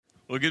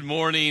Well, good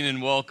morning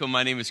and welcome.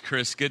 My name is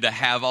Chris. Good to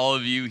have all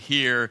of you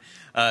here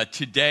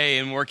today.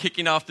 And we're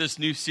kicking off this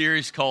new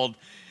series called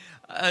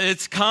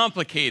It's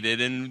Complicated.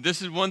 And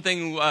this is one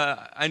thing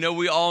I know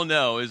we all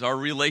know is our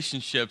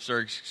relationships are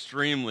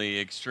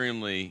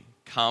extremely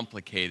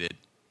complicated.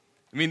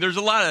 I mean, there's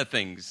a lot of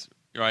things,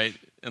 right,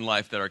 in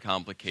life that are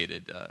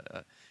complicated.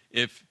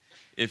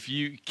 If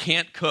you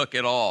can't cook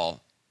at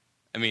all,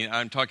 I mean,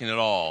 I'm talking at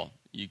all,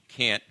 you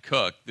can't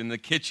cook, then the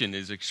kitchen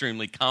is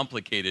extremely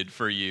complicated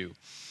for you.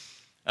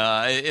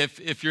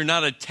 If you're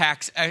not a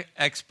tax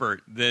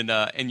expert, then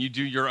and you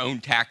do your own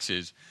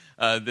taxes,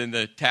 then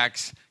the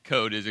tax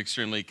code is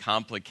extremely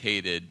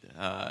complicated.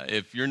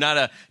 If you're not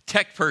a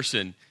tech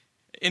person,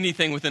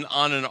 anything with an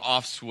on and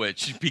off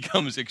switch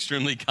becomes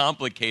extremely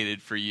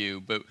complicated for you.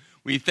 But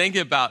we think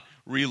about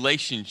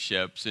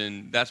relationships,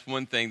 and that's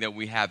one thing that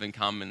we have in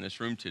common in this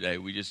room today.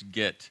 We just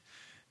get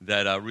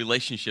that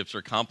relationships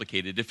are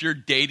complicated. If you're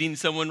dating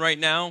someone right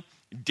now,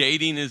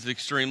 dating is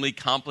extremely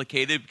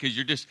complicated because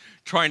you're just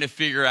trying to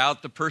figure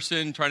out the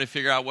person, trying to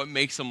figure out what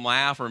makes them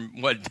laugh or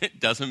what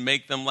doesn't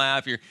make them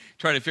laugh. You're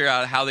trying to figure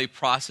out how they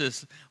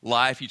process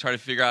life. You try to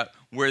figure out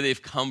where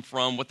they've come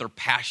from, what their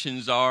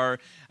passions are.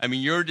 I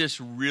mean, you're just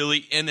really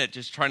in it,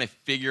 just trying to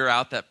figure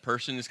out that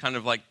person. It's kind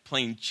of like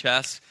playing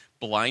chess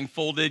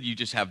blindfolded. You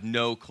just have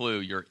no clue.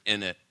 You're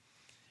in it.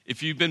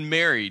 If you've been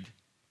married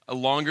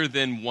longer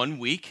than 1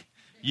 week,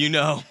 you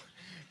know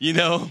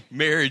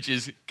marriage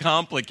is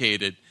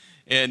complicated.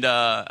 And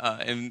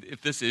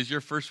if this is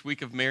your first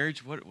week of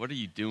marriage, what are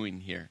you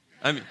doing here?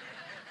 I mean,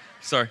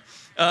 sorry.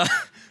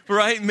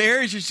 Right?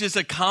 Marriage is just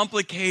a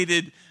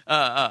complicated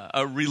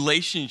a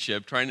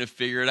relationship, trying to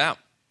figure it out.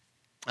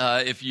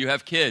 If you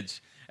have kids,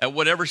 at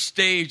whatever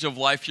stage of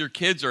life your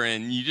kids are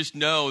in, you just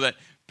know that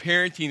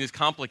parenting is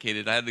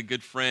complicated. I had a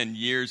good friend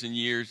years and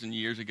years and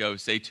years ago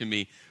say to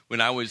me,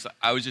 when I was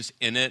just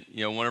in it,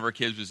 one of our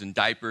kids was in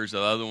diapers,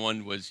 the other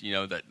one was,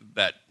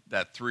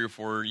 that 3 or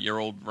 4 year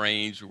old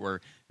range where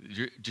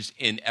you're just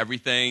in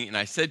everything. And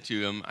I said to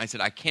him,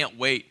 I can't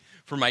wait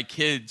for my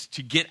kids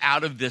to get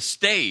out of this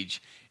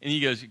stage. And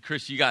he goes,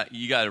 Chris, you got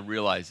to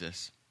realize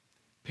this.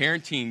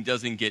 Parenting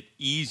doesn't get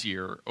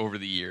easier over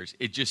the years.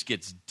 It just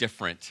gets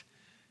different.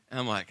 And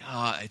I'm like,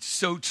 it's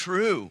so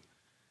true.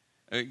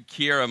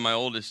 Kiara, my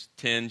oldest,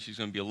 10, she's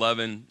going to be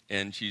 11,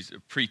 and she's a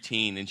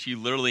preteen. And she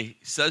literally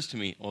says to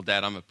me, well,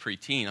 Dad, I'm a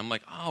preteen. I'm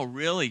like, oh,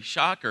 really?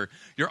 Shocker.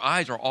 Your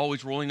eyes are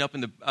always rolling up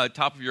in the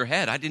top of your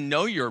head. I didn't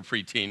know you were a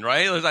preteen,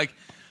 right? I was like,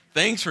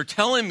 thanks for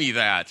telling me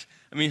that.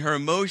 I mean, her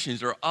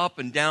emotions are up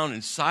and down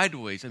and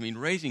sideways. I mean,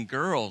 raising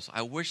girls,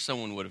 I wish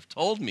someone would have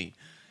told me.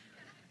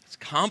 It's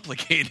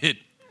complicated.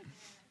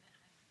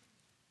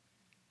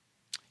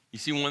 You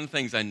see, one of the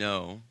things I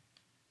know,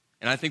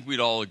 and I think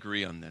we'd all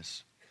agree on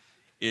this,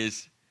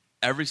 is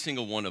every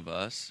single one of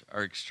us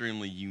are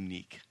extremely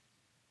unique.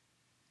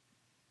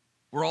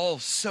 We're all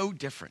so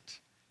different.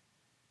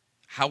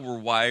 How we're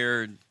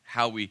wired,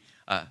 how we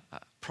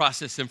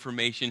process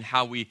information,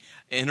 how we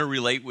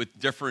interrelate with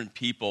different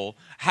people,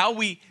 how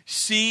we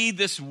see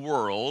this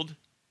world,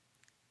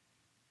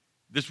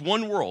 this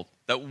one world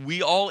that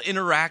we all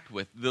interact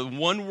with, the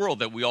one world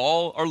that we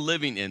all are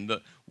living in,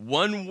 the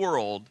one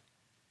world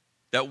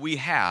that we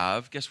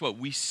have, guess what?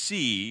 We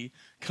see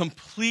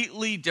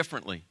completely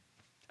differently.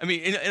 I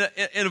mean,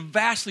 in a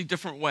vastly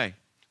different way.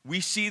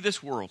 We see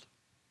this world.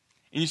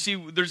 And you see,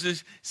 there's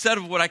this set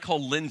of what I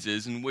call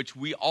lenses in which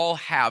we all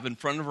have in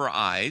front of our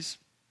eyes.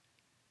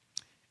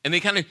 And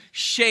they kind of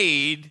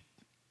shade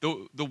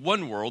the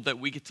one world that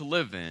we get to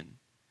live in.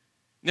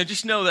 Now,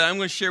 just know that I'm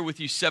going to share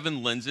with you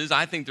 7 lenses.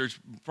 I think there's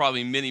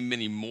probably many,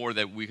 many more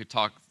that we could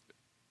talk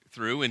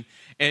through.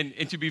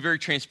 And to be very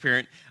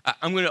transparent,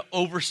 I'm going to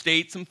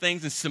overstate some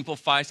things and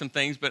simplify some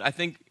things, but I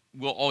think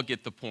we'll all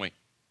get the point.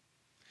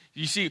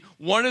 You see,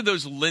 one of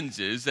those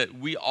lenses that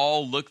we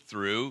all look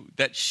through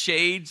that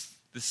shades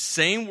the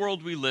same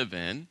world we live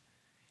in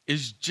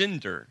is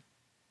gender.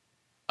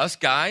 Us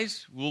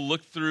guys will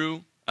look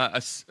through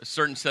a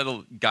certain set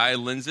of guy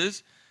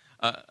lenses.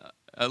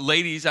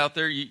 Ladies out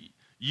there,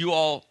 you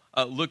all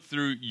look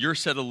through your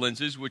set of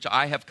lenses, which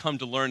I have come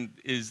to learn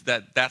is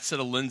that set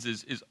of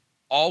lenses is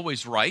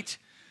always right.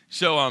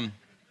 So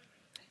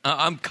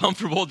I'm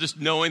comfortable just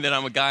knowing that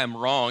I'm a guy, I'm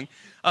wrong.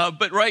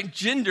 But right,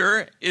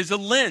 gender is a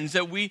lens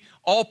that we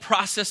all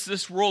process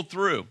this world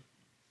through.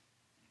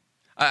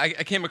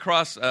 I came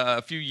across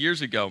a few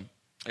years ago.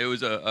 It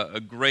was a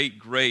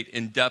great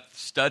in-depth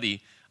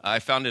study. I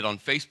found it on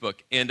Facebook,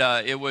 and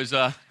it was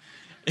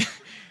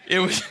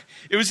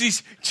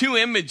these 2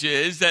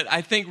 images that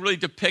I think really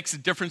depicts the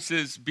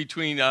differences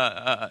between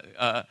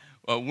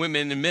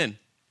women and men.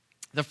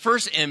 The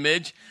first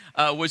image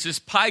was this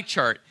pie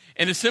chart,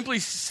 and it simply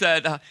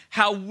said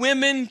how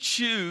women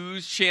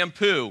choose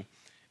shampoo.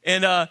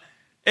 And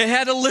it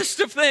had a list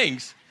of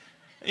things,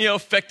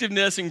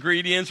 effectiveness,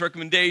 ingredients,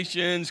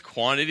 recommendations,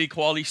 quantity,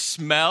 quality,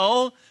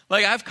 smell.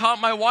 Like, I've caught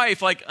my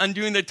wife,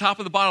 undoing the top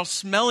of the bottle,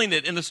 smelling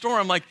it in the store.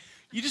 I'm like,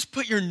 you just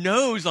put your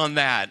nose on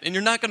that, and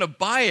you're not going to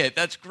buy it.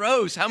 That's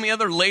gross. How many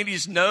other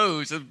ladies'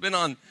 nose have been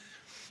on,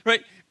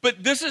 right?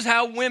 But this is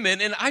how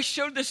women, and I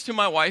showed this to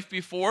my wife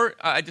before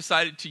I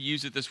decided to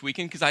use it this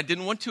weekend because I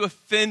didn't want to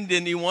offend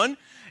anyone.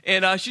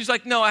 And she's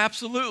like, no,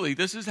 absolutely.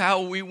 This is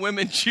how we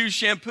women choose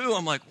shampoo.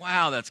 I'm like,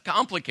 wow, that's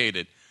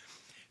complicated.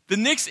 The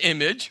next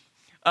image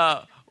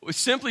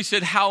simply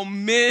said how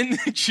men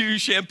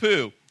choose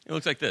shampoo. It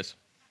looks like this.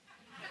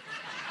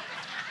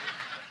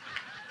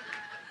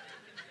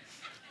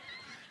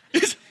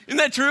 Isn't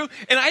that true?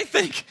 And I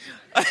think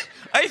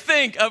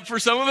for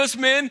some of us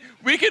men,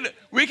 we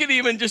could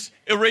even just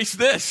erase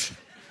this,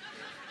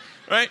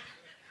 right?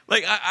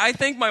 Like I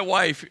think my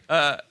wife,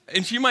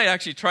 and she might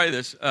actually try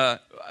this.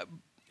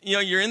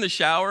 You're in the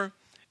shower,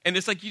 and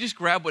it's like you just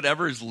grab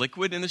whatever is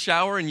liquid in the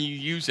shower and you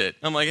use it.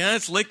 I'm like,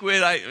 it's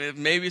liquid.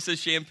 Maybe it says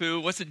shampoo.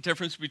 What's the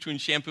difference between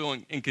shampoo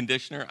and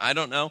conditioner? I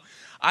don't know.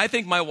 I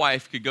think my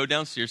wife could go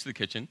downstairs to the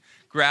kitchen,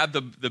 grab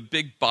the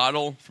big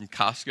bottle from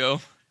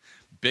Costco,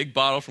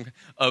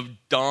 of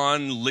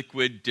Dawn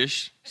liquid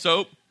dish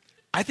soap.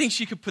 I think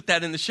she could put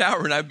that in the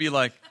shower, and I'd be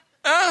like,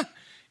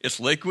 it's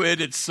liquid,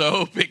 it's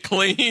soap, it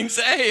cleans.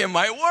 Hey, it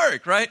might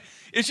work, right?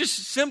 It's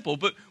just simple,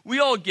 but we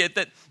all get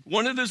that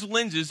one of those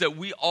lenses that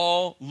we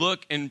all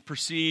look and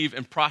perceive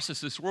and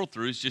process this world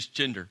through is just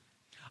gender.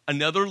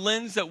 Another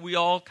lens that we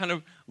all kind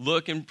of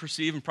look and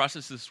perceive and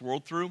process this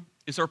world through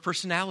is our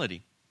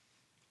personality.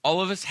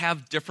 All of us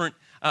have different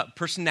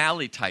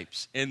personality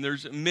types, and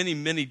there's many,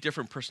 many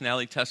different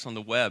personality tests on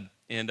the web.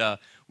 And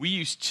we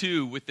use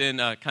two within,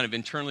 kind of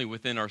internally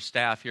within our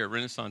staff here at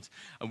Renaissance.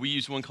 We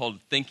use one called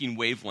Thinking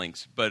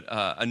Wavelengths, but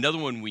another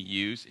one we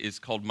use is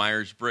called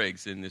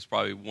Myers-Briggs, and it's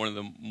probably one of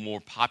the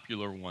more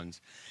popular ones.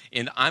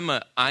 And I'm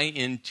a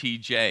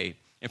INTJ.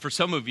 And for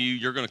some of you,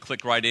 you're going to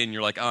click right in.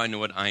 You're like, oh, I know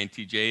what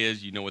INTJ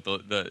is. You know what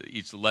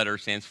each letter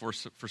stands for.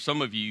 For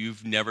some of you,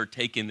 you've never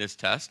taken this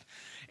test.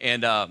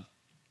 And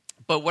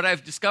but what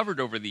I've discovered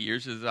over the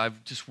years is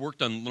I've just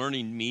worked on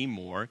learning me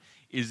more,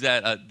 is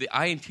that the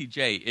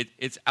INTJ,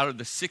 it's out of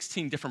the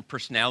 16 different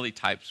personality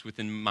types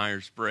within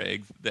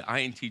Myers-Briggs, the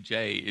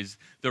INTJ is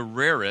the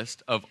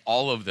rarest of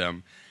all of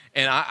them.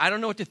 And I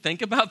don't know what to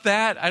think about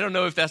that. I don't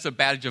know if that's a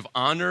badge of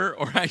honor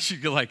or I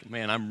should go like,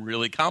 man, I'm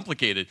really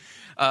complicated.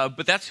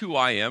 But that's who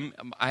I am.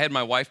 I had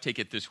my wife take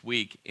it this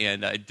week,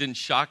 and it didn't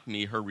shock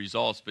me, her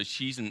results, but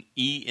she's an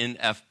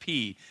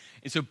ENFP.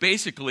 And so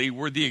basically,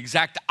 we're the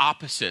exact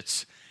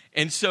opposites.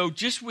 And so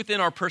just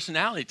within our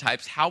personality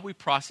types, how we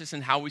process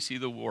and how we see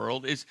the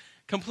world is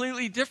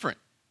completely different.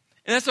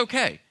 And that's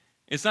okay.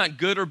 It's not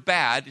good or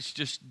bad. It's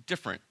just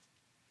different.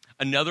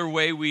 Another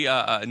way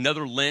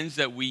another lens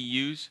that we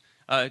use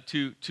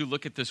to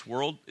look at this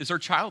world is our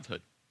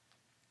childhood.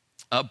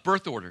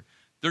 Birth order.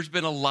 There's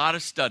been a lot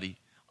of study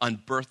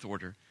on birth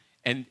order.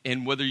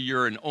 And whether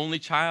you're an only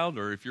child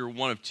or if you're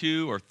one of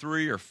two or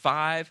three or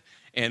five,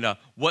 and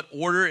what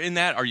order in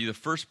that? Are you the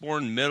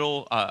firstborn,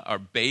 middle, or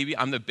baby?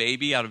 I'm the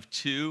baby out of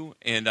two,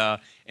 and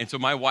so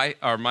my wife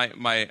or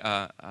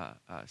my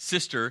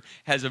sister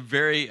has a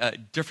very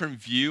different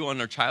view on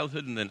her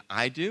childhood than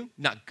I do.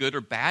 Not good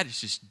or bad;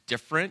 it's just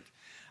different.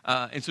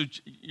 And so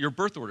your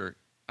birth order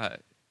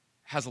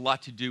has a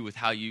lot to do with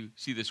how you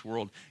see this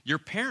world. Your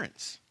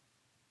parents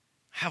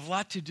have a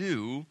lot to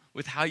do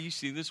with how you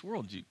see this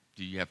world.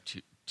 Do you have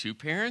two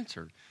parents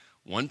or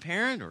one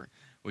parent, or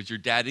was your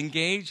dad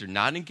engaged or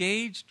not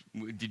engaged?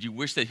 Did you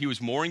wish that he was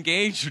more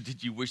engaged, or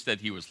did you wish that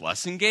he was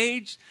less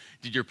engaged?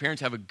 Did your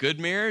parents have a good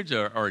marriage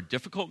or a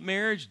difficult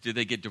marriage? Did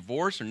they get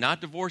divorced or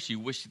not divorced? You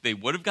wish that they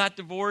would have got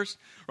divorced,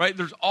 right?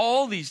 There's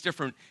all these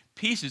different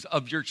pieces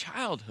of your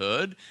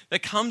childhood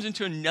that comes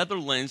into another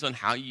lens on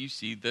how you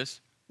see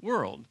this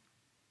world.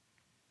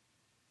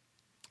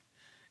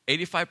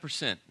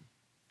 85%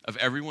 of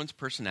everyone's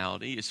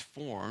personality is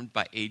formed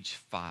by age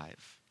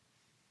 5.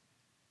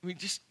 I mean,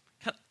 just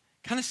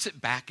kind of sit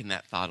back in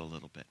that thought a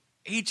little bit.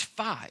 Age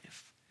 5. I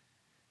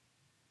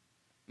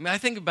mean, I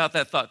think about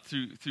that thought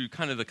through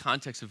kind of the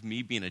context of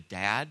me being a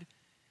dad.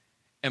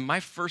 And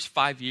my first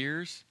 5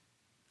 years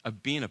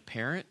of being a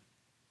parent,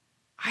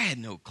 I had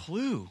no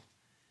clue.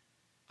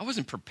 I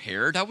wasn't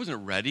prepared. I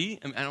wasn't ready.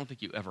 I mean, I don't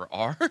think you ever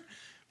are.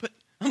 But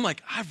I'm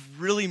like, I've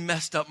really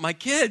messed up my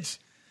kids.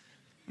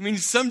 I mean,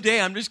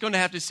 someday I'm just going to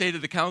have to say to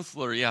the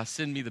counselor, yeah,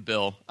 send me the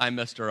bill. I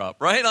messed her up,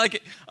 right?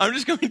 Like, I'm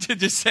just going to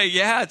just say,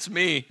 yeah, it's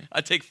me.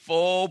 I take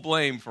full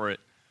blame for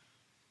it.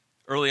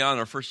 Early on,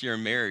 our first year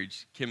of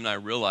marriage, Kim and I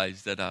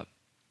realized that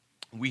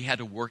we had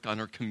to work on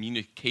our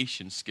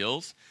communication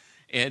skills.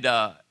 And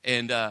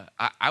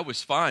I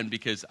was fine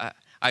because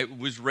I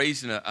was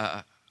raised in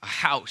a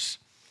house,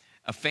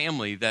 a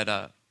family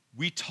that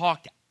we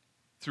talked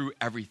through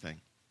everything.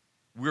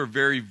 We're a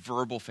very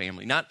verbal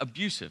family, not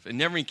abusive. It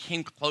never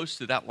came close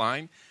to that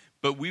line,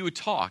 but we would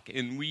talk,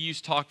 and we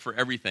use talk for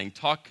everything.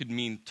 Talk could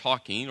mean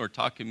talking, or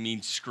talk could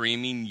mean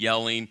screaming,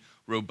 yelling,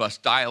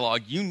 robust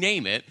dialogue, you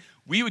name it.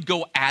 We would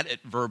go at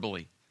it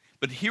verbally.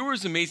 But here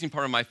was the amazing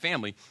part of my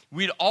family.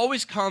 We'd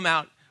always come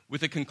out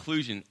with a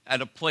conclusion at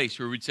a place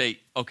where we'd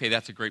say, okay,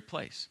 that's a great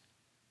place.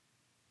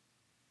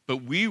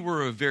 But we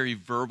were a very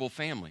verbal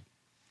family.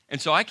 And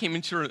so I came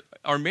into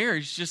our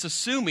marriage just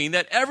assuming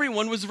that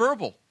everyone was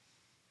verbal.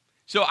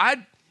 So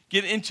I'd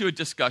get into a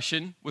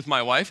discussion with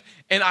my wife,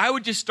 and I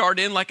would just start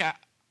in like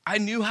I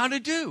knew how to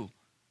do.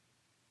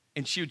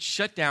 And she would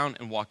shut down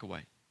and walk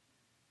away.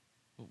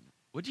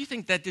 What do you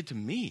think that did to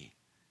me?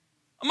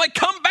 I'm like,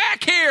 come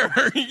back here.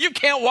 You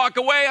can't walk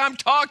away. I'm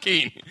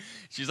talking.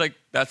 She's like,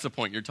 that's the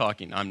point. You're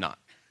talking. I'm not.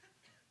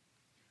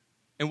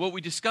 And what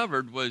we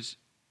discovered was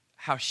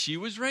how she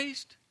was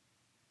raised.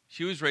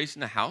 She was raised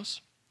in a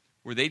house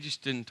where they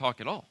just didn't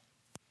talk at all.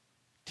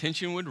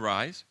 Tension would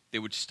rise. They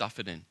would stuff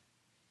it in.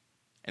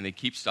 And they'd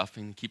keep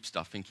stuffing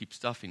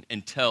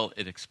until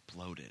it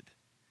exploded.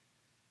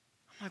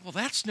 I'm like, well,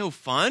 that's no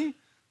fun.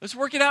 Let's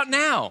work it out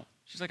now.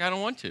 She's like, I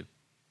don't want to.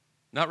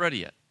 Not ready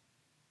yet.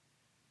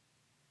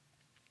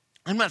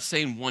 I'm not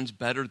saying one's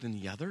better than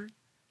the other,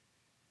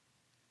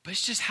 but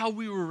it's just how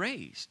we were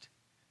raised.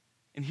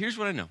 And here's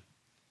what I know.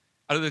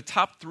 Out of the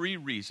top 3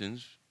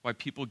 reasons why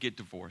people get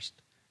divorced,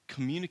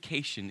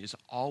 communication is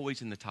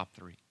always in the top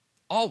 3.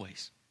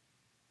 Always.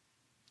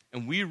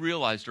 And we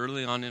realized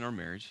early on in our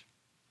marriage,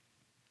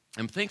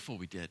 I'm thankful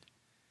we did,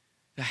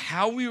 that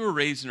how we were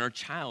raised in our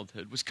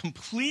childhood was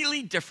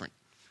completely different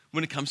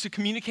when it comes to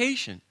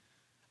communication.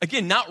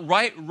 Again, not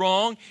right,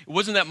 wrong. It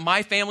wasn't that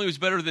my family was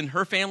better than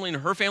her family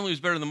and her family was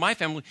better than my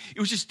family. It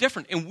was just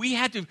different. And we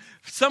had to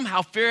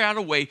somehow figure out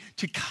a way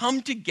to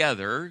come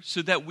together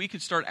so that we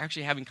could start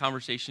actually having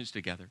conversations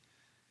together.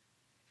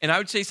 And I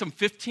would say some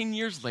 15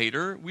 years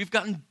later, we've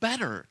gotten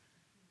better.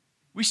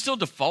 We still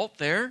default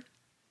there,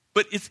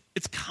 but it's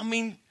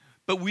coming,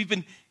 but we've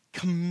been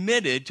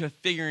committed to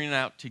figuring it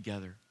out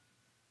together.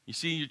 You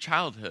see, your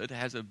childhood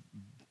has a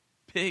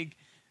big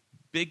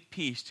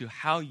piece to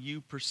how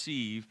you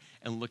perceive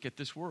and look at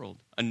this world.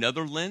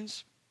 Another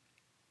lens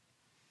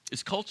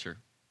is culture.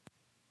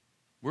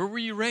 Where were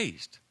you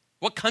raised?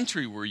 What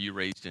country were you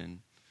raised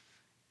in?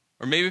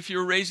 Or maybe if you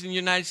were raised in the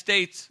United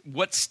States,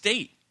 what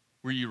state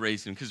were you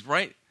raised in? Because,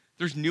 right,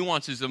 there's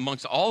nuances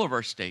amongst all of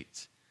our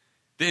states.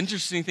 The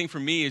interesting thing for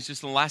me is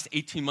just in the last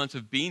 18 months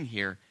of being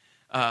here,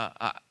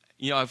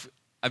 I've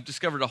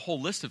discovered a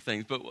whole list of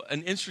things. But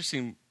an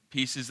interesting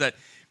piece is that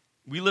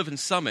we live in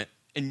Summit,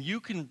 and you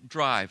can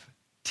drive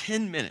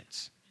 10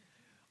 minutes.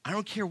 I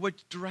don't care what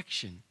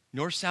direction,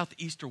 north, south,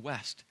 east, or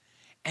west.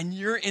 And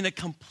you're in a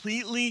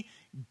completely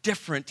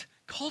different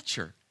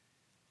culture.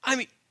 I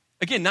mean,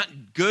 again, not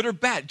good or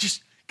bad,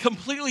 just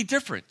completely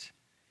different.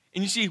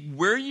 And you see,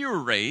 where you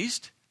were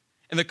raised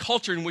and the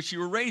culture in which you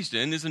were raised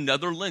in is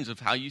another lens of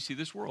how you see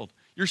this world.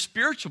 Your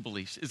spiritual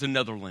beliefs is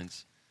another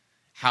lens.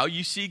 How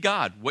you see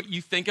God, what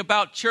you think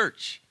about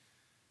church,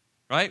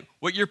 right?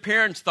 What your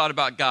parents thought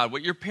about God,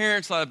 what your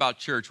parents thought about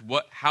church,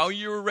 how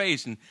you were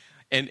raised,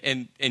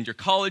 and your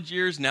college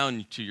years, now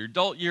into your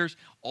adult years,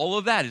 all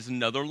of that is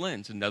another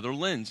lens. Another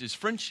lens is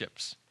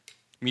friendships.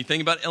 I mean,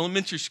 think about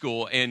elementary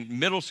school and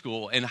middle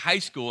school and high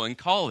school and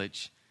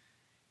college.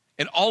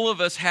 And all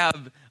of us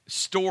have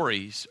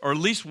stories, or at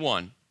least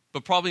one,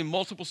 but probably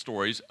multiple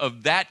stories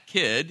of that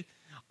kid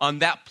on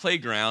that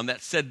playground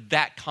that said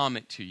that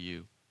comment to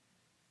you.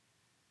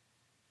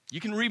 You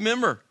can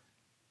remember.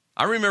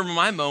 I remember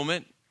my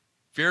moment,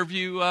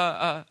 Fairview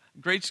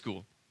grade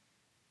school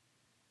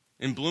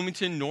in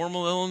Bloomington,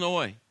 Normal,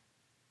 Illinois,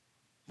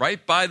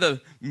 right by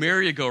the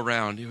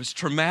merry-go-round. It was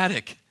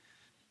traumatic.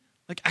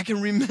 Like, I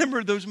can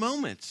remember those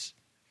moments.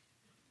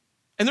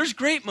 And there's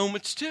great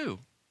moments too.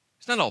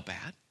 It's not all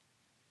bad.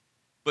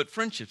 But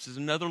friendships is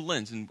another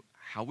lens in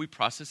how we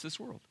process this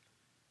world.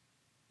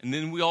 And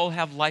then we all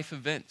have life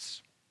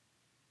events.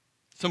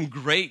 Some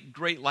great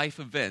life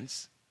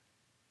events,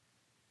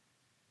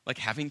 like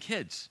having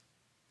kids.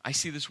 I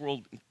see this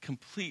world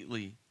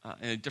completely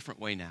in a different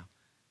way now,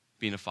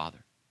 being a father.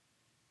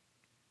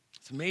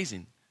 It's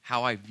amazing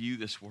how I view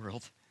this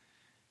world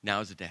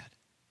now as a dad.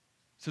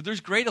 So there's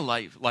great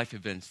life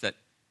events that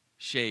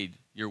shade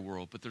your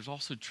world, but there's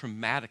also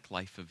traumatic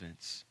life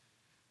events.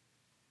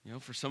 You know,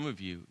 for some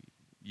of you,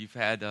 you've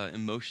had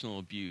emotional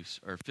abuse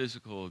or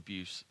physical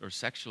abuse or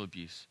sexual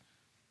abuse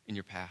in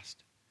your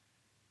past.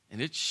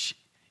 And it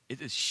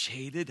has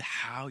shaded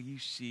how you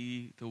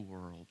see the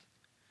world.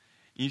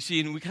 You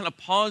see, and we kind of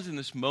pause in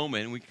this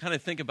moment and we kind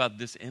of think about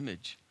this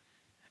image.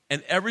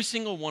 And every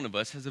single one of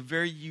us has a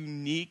very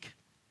unique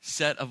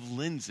set of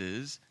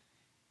lenses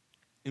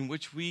in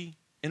which we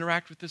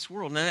interact with this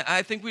world. And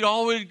I think we'd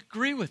all would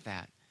agree with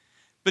that.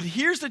 But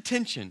here's the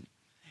tension.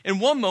 In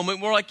one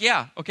moment, we're like,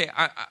 yeah, okay,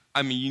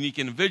 I'm a unique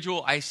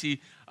individual. I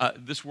see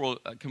this world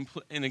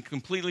in a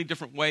completely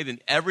different way than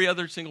every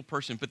other single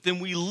person. But then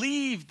we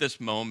leave this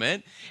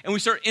moment and we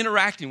start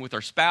interacting with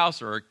our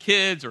spouse or our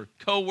kids or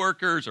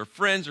coworkers or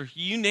friends or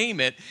you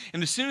name it.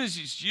 And as soon as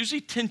it's usually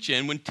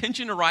tension, when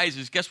tension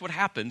arises, guess what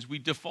happens? We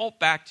default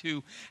back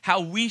to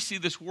how we see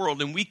this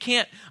world, and we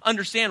can't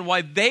understand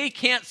why they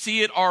can't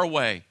see it our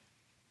way.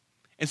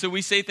 And so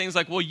we say things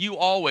like, well, you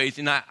always,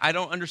 and I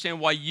don't understand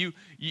why you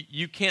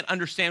can't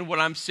understand what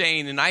I'm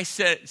saying. And I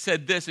said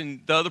this,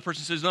 and the other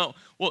person says, no.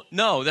 Well,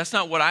 no, that's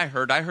not what I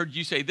heard. I heard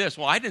you say this.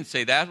 Well, I didn't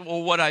say that.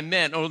 Well, what I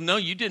meant. Oh, no,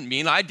 you didn't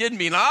mean. I did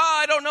mean.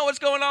 I don't know what's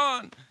going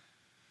on.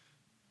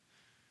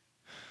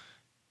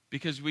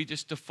 Because we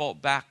just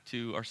default back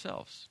to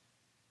ourselves.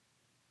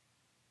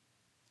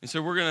 And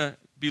so we're going to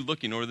be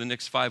looking over the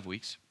next 5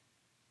 weeks,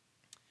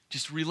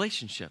 just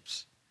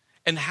relationships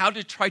and how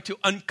to try to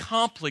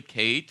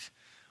uncomplicate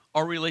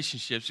our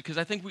relationships, because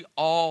I think we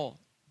all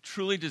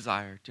truly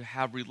desire to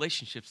have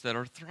relationships that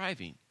are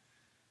thriving.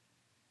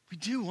 We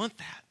do want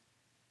that.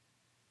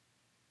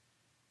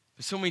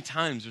 But so many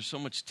times there's so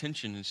much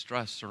tension and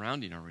stress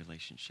surrounding our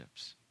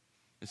relationships.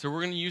 And so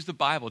we're going to use the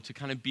Bible to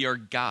kind of be our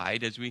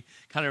guide as we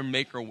kind of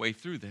make our way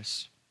through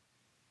this.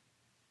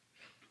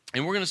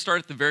 And we're going to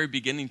start at the very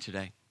beginning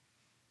today.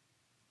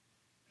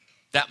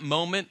 That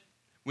moment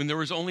when there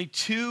was only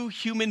 2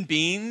 human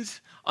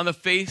beings on the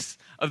face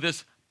of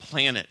this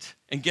planet.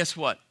 And guess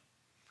what?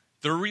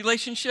 Their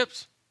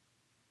relationships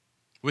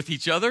with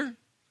each other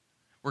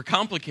were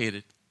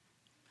complicated.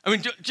 I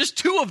mean, just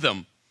 2 of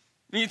them.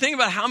 And you think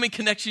about how many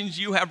connections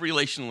you have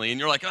relationally, and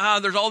you're like,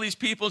 there's all these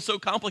people, it's so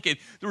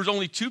complicated. There was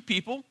only 2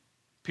 people,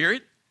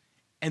 period,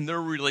 and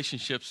their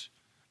relationships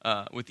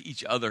with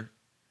each other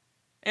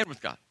and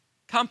with God.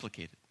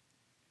 Complicated.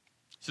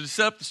 So to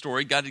set up the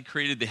story, God had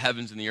created the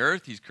heavens and the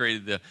earth. He's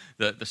created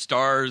the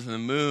stars and the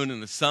moon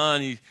and the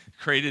sun. He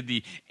created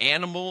the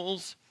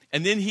animals.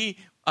 And then he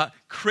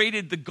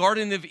created the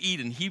Garden of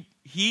Eden.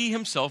 He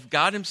himself,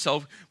 God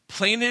himself,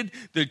 planted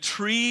the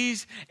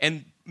trees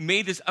and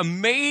made this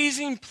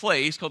amazing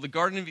place called the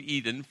Garden of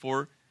Eden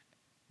for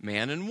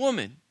man and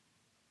woman.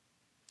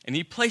 And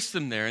he placed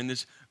them there in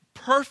this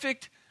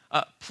perfect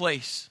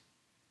place.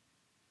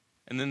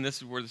 And then this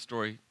is where the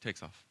story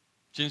takes off.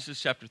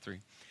 Genesis chapter 3.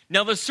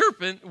 Now the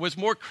serpent was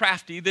more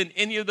crafty than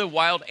any of the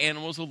wild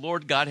animals the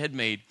Lord God had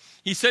made.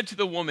 He said to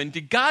the woman,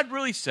 "Did God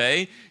really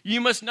say,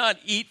 you must not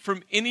eat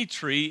from any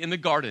tree in the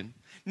garden?"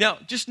 Now,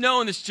 just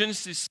know in this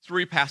Genesis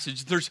 3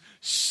 passage, there's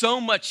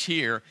so much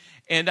here.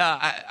 And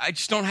I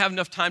just don't have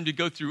enough time to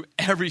go through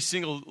every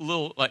single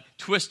little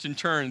twist and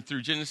turn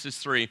through Genesis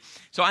 3.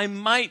 So I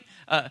might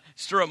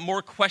stir up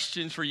more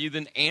questions for you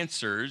than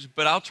answers,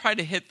 but I'll try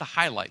to hit the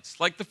highlights.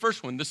 Like the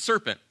first one, the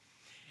serpent.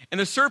 And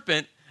the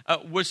serpent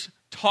was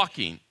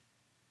talking.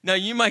 Now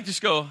you might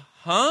just go,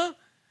 huh?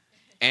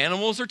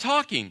 Animals are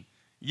talking.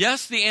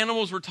 Yes, the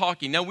animals were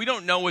talking. Now we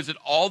don't know, is it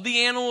all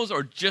the animals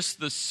or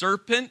just the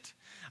serpent?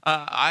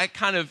 I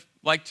kind of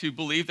like to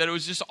believe that it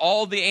was just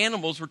all the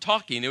animals were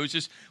talking. It was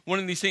just one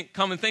of these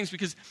common things,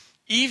 because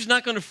Eve's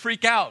not going to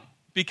freak out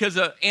because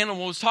an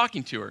animal was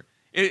talking to her.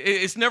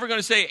 It's never going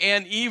to say,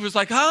 and Eve was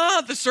like,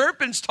 the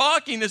serpent's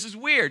talking. This is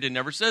weird. It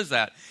never says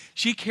that.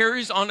 She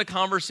carries on the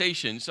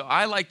conversation. So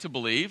I like to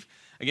believe,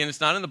 again,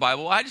 it's not in the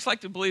Bible. I just like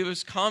to believe it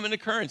was common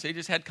occurrence. They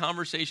just had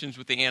conversations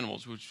with the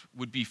animals, which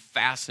would be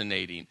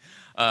fascinating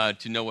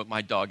to know what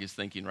my dog is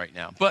thinking right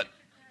now. But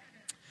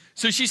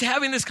so she's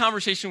having this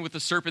conversation with the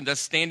serpent that's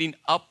standing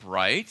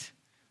upright.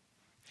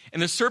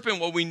 And the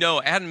serpent, what we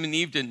know, Adam and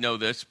Eve didn't know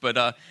this, but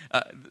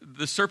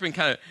the serpent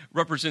kind of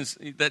represents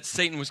that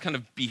Satan was kind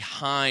of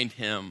behind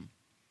him.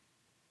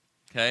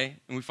 Okay?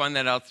 And we find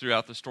that out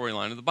throughout the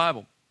storyline of the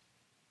Bible.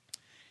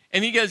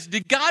 And he goes,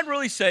 "Did God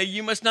really say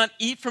you must not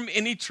eat from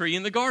any tree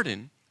in the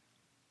garden?"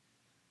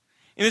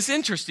 And it's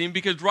interesting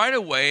because right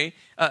away,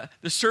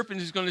 the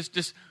serpent is going to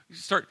just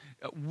start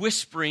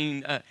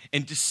whispering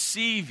and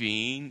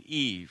deceiving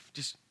Eve.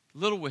 Just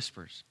little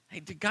whispers. Hey,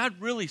 did God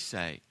really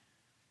say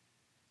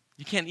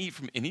you can't eat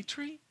from any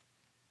tree?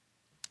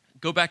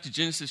 Go back to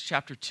Genesis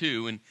chapter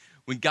 2, and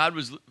when God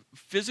was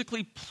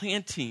physically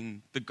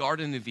planting the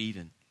Garden of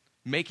Eden,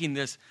 making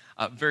this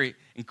very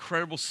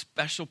incredible,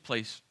 special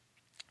place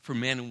for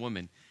man and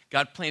woman,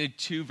 God planted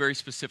 2 very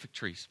specific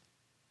trees.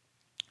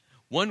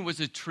 One was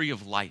a tree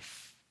of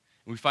life.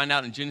 And we find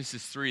out in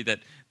Genesis 3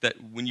 that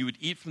when you would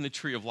eat from the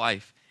tree of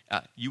life,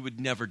 you would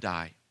never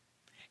die.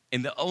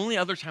 And the only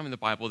other time in the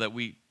Bible that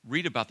we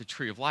read about the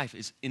tree of life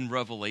is in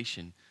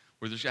Revelation,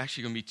 where there's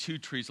actually going to be 2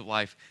 trees of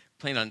life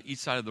planted on each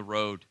side of the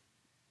road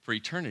for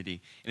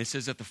eternity. And it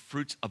says that the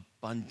fruit's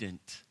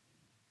abundant.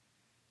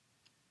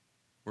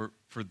 Where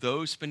for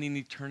those spending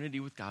eternity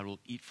with God will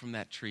eat from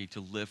that tree to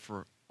live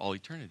for all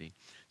eternity.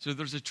 So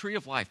there's a tree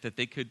of life that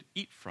they could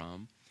eat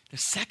from. The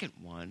second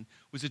one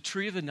was a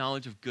tree of the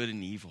knowledge of good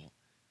and evil.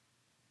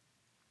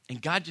 And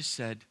God just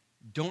said,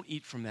 don't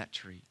eat from that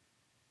tree.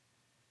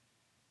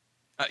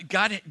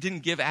 God didn't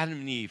give Adam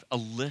and Eve a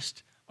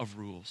list of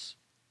rules.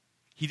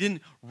 He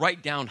didn't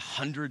write down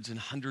hundreds and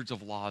hundreds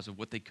of laws of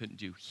what they couldn't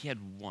do. He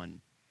had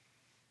one.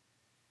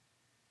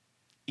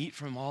 Eat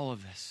from all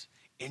of this.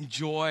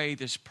 Enjoy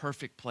this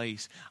perfect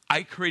place.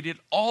 I created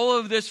all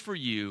of this for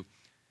you.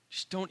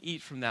 Just don't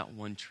eat from that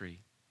one tree.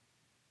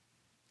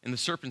 And the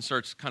serpent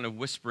starts kind of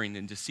whispering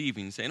and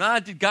deceiving, saying,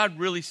 did God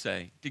really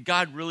say? Did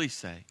God really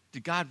say?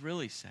 Did God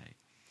really say?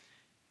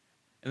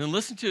 And then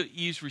listen to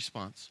Eve's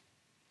response.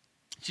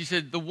 She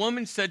said, "The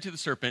woman said to the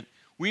serpent,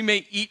 we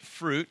may eat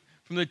fruit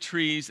from the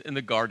trees in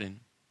the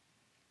garden.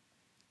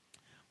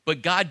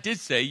 But God did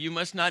say, you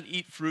must not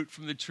eat fruit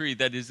from the tree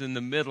that is in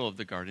the middle of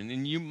the garden,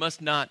 and you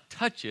must not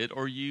touch it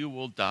or you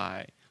will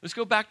die." Let's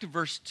go back to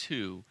verse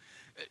 2.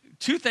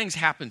 2 things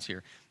happens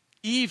here.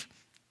 Eve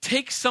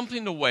takes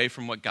something away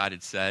from what God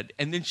had said,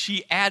 and then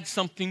she adds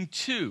something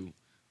to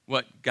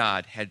what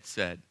God had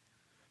said.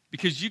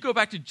 Because you go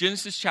back to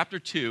Genesis chapter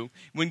 2,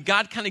 when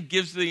God kind of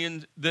gives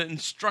the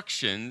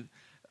instruction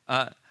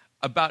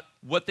about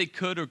what they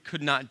could or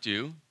could not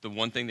do. The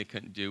one thing they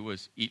couldn't do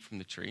was eat from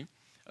the tree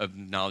of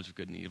knowledge of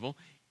good and evil.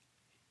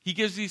 He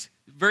gives these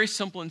very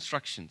simple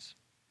instructions.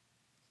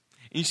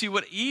 And you see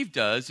what Eve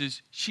does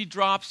is she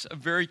drops a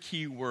very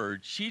key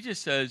word. She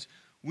just says,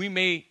 we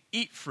may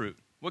eat fruit.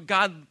 What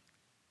God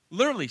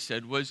literally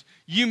said was,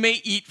 you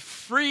may eat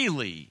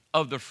freely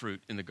of the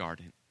fruit in the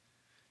garden.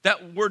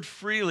 That word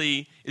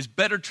freely is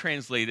better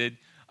translated,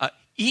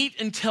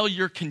 eat until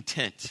you're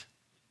content.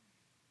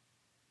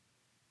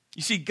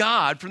 You see,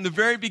 God, from the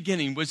very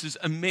beginning, was this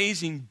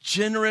amazing,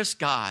 generous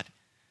God.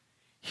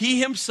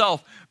 He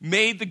himself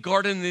made the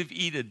Garden of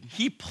Eden.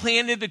 He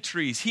planted the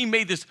trees. He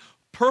made this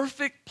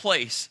perfect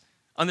place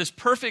on this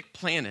perfect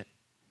planet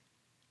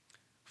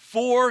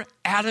for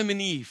Adam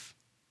and Eve.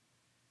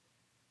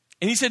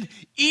 And he said,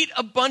 eat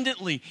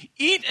abundantly.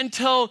 Eat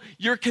until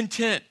you're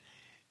content.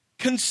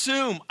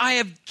 Consume. I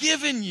have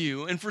given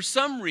you. And for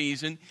some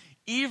reason,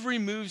 Eve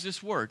removes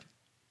this word.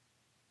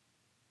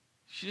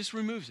 She just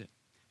removes it.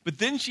 But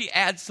then she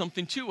adds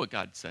something to what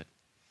God said.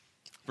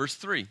 Verse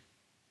 3.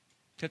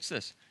 Catch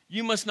this.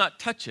 You must not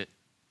touch it.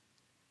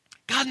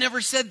 God never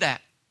said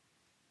that.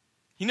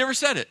 He never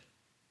said it.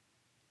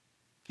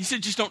 He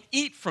said, just don't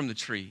eat from the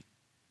tree.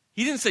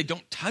 He didn't say,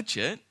 don't touch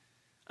it.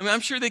 I mean, I'm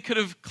sure they could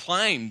have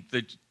climbed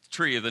the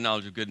tree of the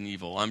knowledge of good and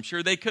evil. I'm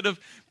sure they could have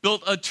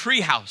built a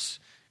tree house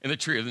in the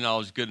tree of the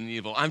knowledge of good and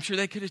evil. I'm sure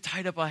they could have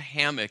tied up a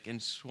hammock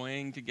and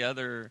swaying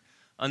together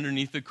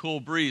underneath the cool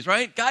breeze,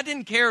 right? God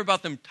didn't care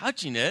about them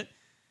touching it.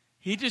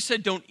 He just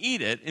said, don't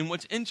eat it. And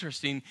what's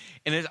interesting,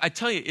 and I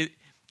tell you,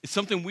 it's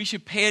something we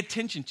should pay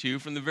attention to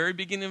from the very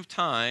beginning of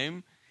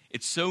time.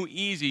 It's so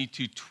easy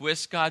to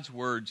twist God's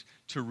words,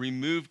 to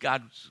remove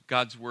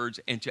God's words,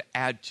 and to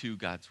add to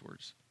God's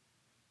words.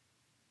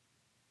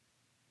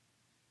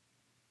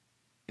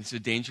 It's a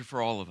danger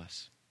for all of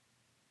us.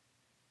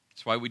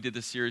 That's why we did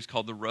this series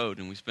called The Road,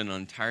 and we spent an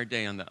entire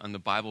day on the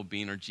Bible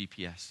being our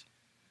GPS.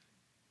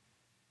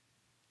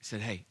 He said,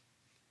 hey,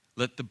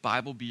 let the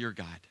Bible be your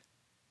guide.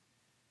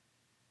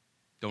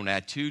 Don't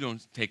add to,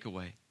 don't take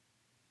away.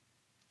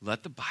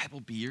 Let the Bible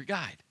be your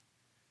guide.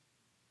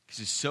 Because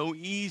it's so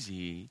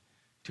easy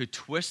to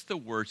twist the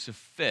words to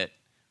fit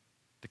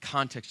the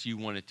context you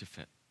want it to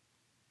fit.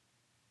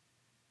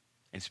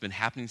 And it's been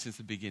happening since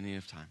the beginning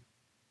of time.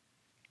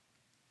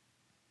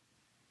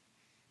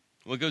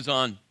 Well, it goes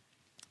on,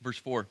 verse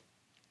 4.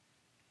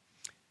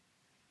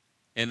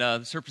 And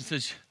the serpent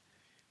says,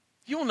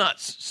 you will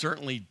not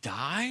certainly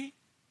die.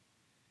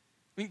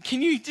 I mean,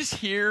 can you just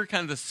hear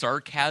kind of the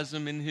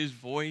sarcasm in his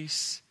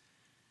voice?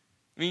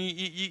 I mean,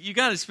 you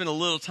got to spend a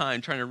little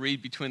time trying to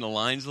read between the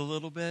lines a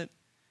little bit.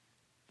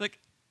 Like,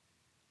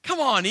 come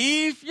on,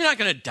 Eve, you're not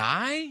going to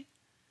die.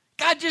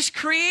 God just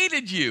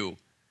created you.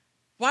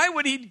 Why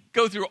would he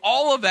go through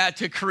all of that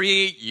to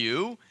create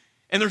you,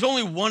 and there's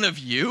only one of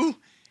you,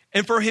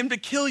 and for him to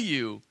kill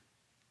you?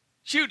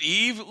 Shoot,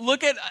 Eve,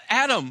 look at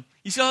Adam.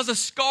 He still has a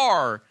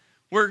scar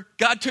where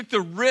God took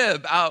the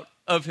rib out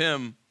of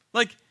him.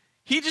 Like,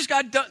 he just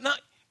got done.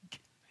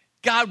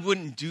 God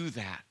wouldn't do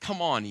that.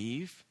 Come on,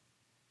 Eve.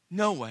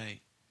 No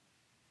way.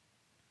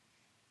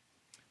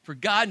 For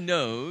God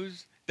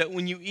knows that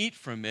when you eat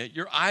from it,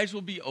 your eyes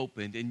will be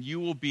opened and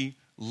you will be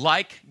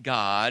like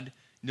God,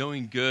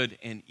 knowing good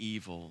and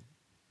evil.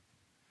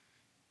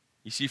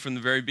 You see, from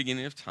the very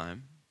beginning of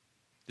time,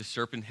 the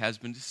serpent has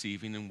been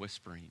deceiving and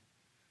whispering.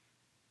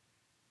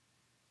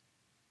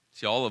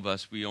 See, all of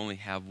us, we only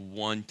have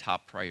one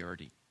top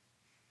priority.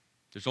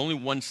 There's only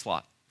one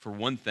slot for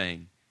one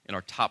thing in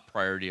our top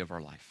priority of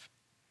our life.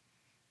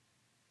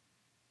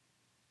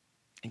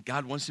 And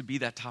God wants to be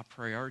that top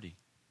priority.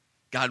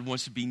 God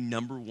wants to be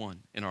number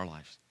one in our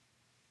lives.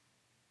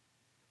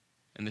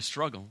 And the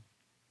struggle,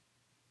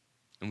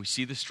 and we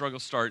see the struggle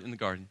start in the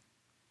garden.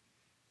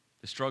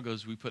 The struggle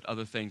is we put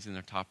other things in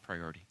our top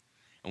priority.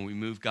 And we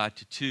move God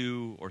to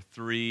 2 or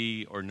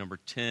 3 or number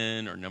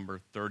 10 or number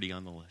 30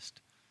 on the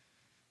list.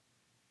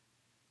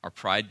 Our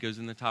pride goes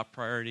in the top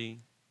priority.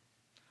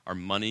 Our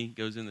money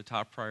goes in the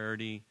top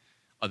priority.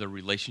 Other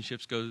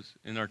relationships goes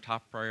in our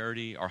top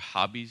priority. Our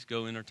hobbies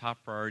go in our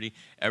top priority.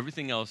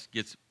 Everything else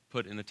gets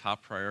put in the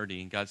top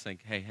priority. And God's saying,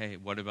 hey,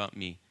 what about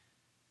me?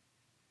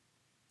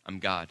 I'm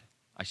God.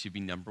 I should be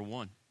number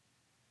one.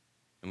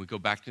 And we go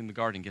back in the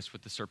garden. Guess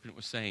what the serpent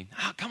was saying?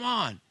 Come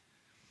on.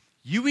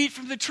 You eat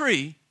from the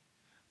tree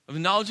of the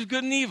knowledge of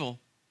good and evil.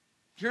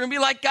 You're going to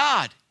be like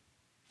God.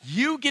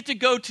 You get to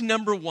go to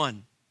number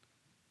one.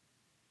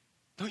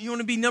 Don't you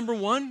want to be number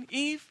one,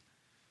 Eve?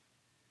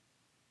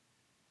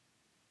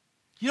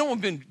 You don't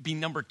want to be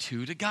number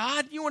 2 to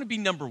God. You want to be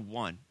number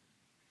 1.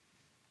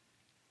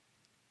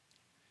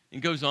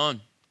 It goes on.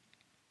 It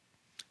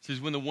says,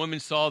 when the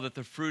woman saw that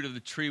the fruit of the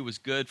tree was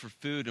good for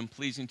food and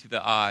pleasing to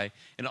the eye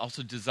and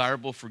also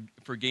desirable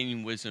for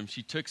gaining wisdom,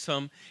 she took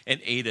some and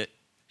ate it.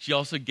 She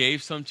also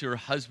gave some to her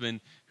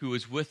husband who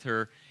was with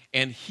her,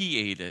 and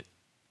he ate it.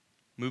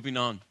 Moving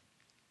on.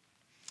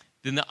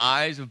 Then the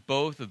eyes of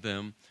both of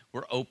them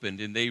were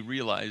opened, and they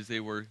realized they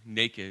were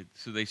naked.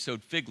 So they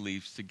sewed fig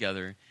leaves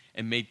together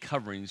and made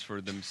coverings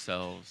for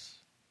themselves.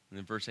 And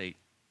then verse 8.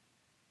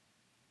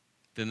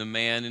 Then the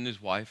man and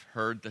his wife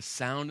heard the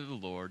sound of the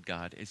Lord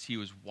God as he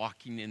was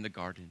walking in the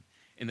garden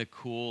in the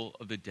cool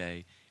of the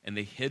day, and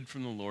they hid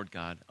from the Lord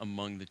God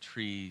among the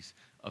trees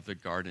of the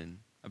garden.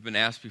 I've been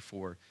asked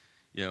before,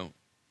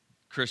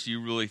 Chris,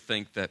 you really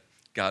think that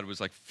God was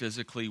like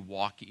physically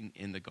walking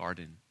in the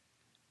garden?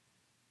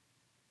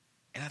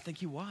 And I think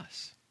he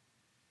was.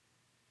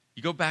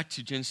 You go back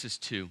to Genesis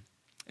 2,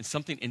 and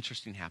something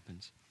interesting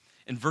happens.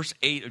 In verse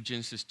 8 of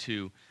Genesis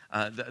 2,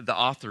 the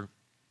author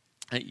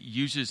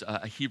uses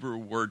a Hebrew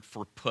word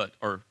for put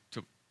or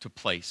to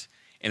place.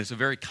 And it's a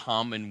very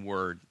common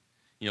word.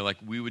 Like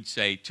we would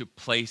say to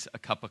place a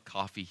cup of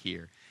coffee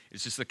here.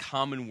 It's just a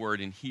common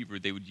word in Hebrew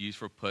they would use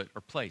for put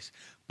or place.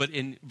 But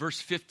in verse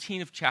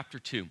 15 of chapter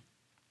 2,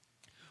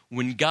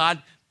 when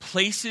God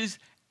places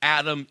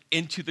Adam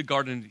into the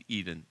Garden of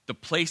Eden, the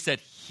place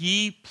that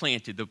he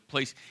planted, the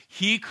place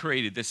he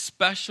created, this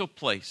special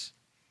place,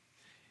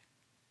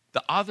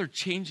 the author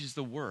changes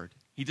the word.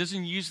 He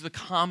doesn't use the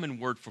common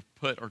word for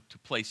put or to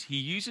place. He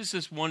uses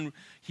this one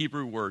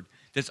Hebrew word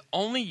that's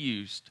only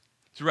used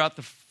throughout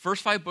the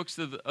first 5 books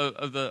of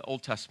the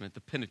Old Testament,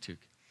 the Pentateuch.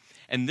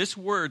 And this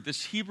word,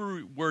 this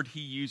Hebrew word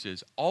he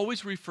uses,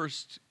 always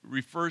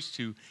refers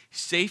to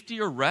safety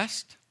or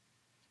rest,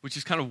 which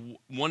is kind of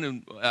one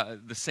and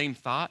the same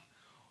thought,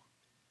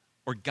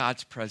 or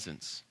God's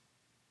presence.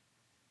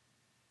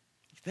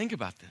 Think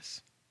about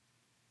this.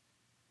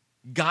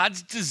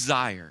 God's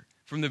desire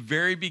from the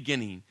very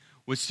beginning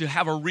was to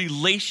have a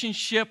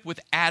relationship with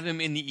Adam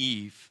and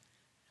Eve.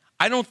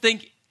 I don't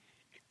think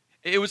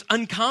it was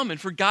uncommon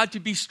for God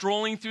to be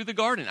strolling through the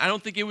garden. I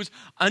don't think it was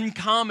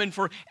uncommon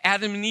for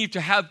Adam and Eve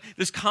to have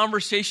this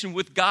conversation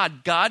with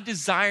God. God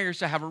desires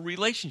to have a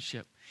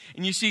relationship.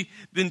 And you see,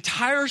 the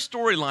entire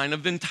storyline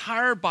of the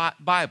entire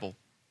Bible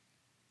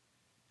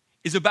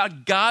is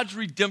about God's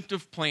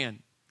redemptive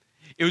plan.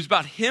 It was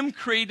about him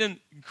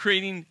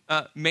creating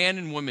man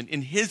and woman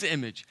in his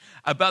image,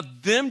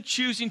 about them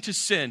choosing to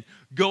sin,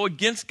 go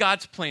against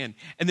God's plan,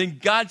 and then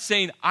God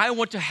saying, I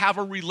want to have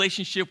a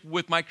relationship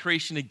with my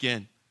creation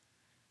again.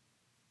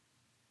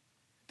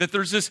 That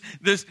there's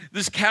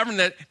this cavern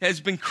that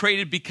has been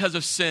created because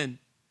of sin.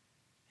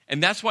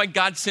 And that's why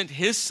God sent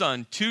his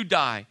son to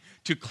die,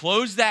 to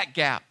close that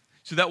gap,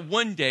 so that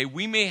one day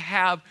we may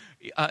have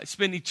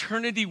spend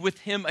eternity with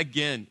him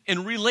again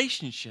in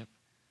relationship.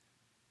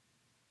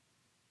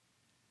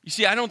 You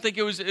see, I don't think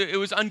it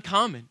was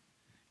uncommon.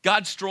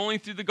 God strolling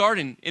through the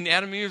garden, and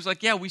Adam and Eve was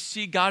like, yeah, we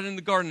see God in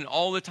the garden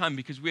all the time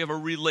because we have a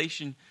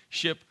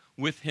relationship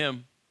with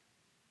him.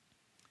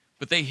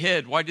 But they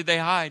hid. Why did they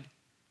hide?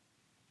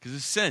 Because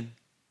of sin.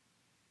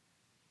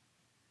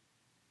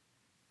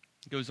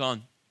 It goes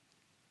on.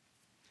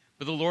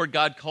 But the Lord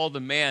God called the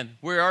man.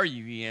 Where are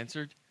you? He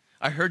answered.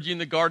 I heard you in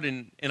the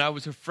garden, and I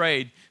was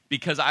afraid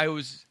because I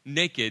was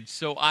naked,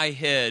 so I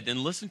hid.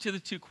 And listen to the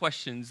 2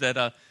 questions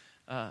that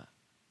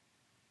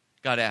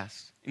God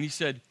asked. And he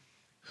said,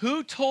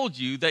 who told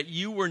you that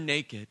you were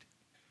naked?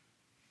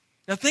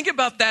 Now think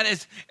about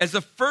that as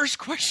the first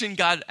question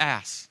God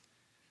asks.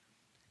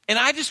 And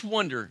I just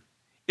wonder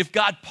if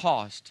God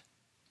paused.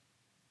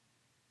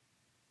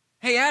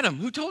 Hey, Adam,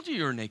 who told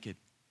you were naked?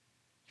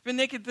 You've been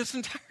naked this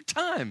entire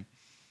time.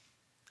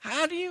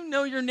 How do you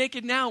know you're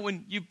naked now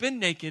when you've been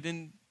naked?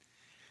 And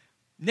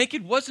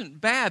naked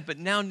wasn't bad, but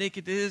now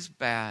naked is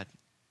bad.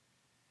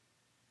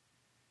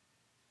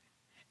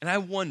 And I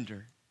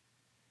wonder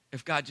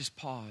if God just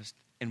paused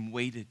and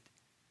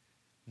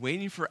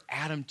waiting for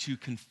Adam to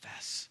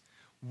confess,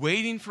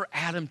 waiting for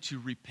Adam to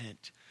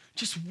repent,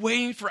 just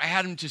waiting for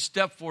Adam to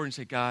step forward and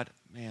say, God,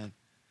 man,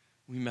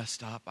 we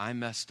messed up. I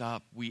messed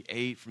up. We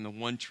ate from the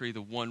one tree,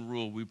 the one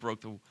rule. We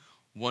broke the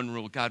one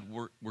rule. God,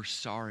 we're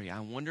sorry. I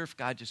wonder if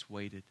God just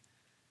waited.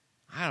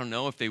 I don't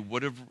know if they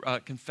would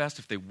have confessed,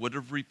 if they would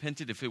have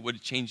repented, if it would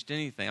have changed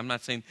anything. I'm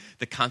not saying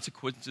the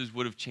consequences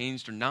would have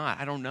changed or not.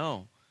 I don't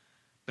know.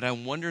 But I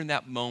wonder in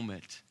that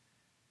moment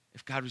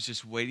if God was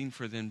just waiting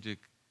for them to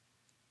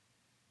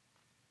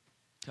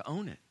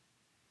own it.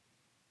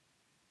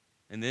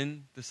 And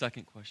then the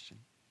second question.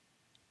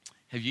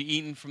 Have you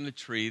eaten from the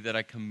tree that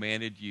I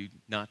commanded you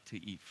not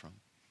to eat from?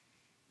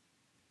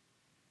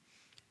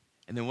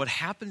 And then what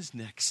happens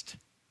next?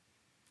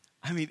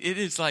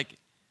 It's like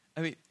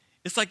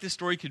this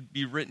story could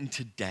be written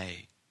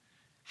today.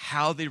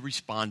 How they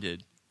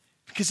responded.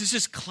 Because it's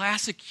just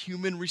classic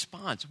human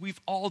response. We've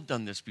all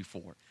done this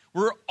before.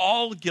 We're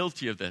all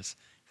guilty of this.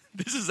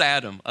 This is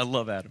Adam. I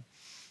love Adam.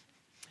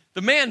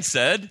 The man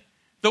said,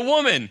 the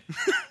woman,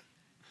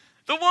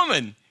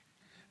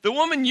 the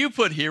woman you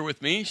put here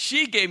with me,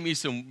 she gave me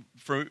some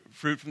fruit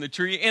from the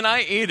tree and I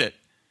ate it.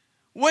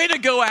 Way to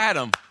go,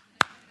 Adam.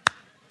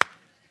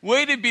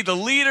 Way to be the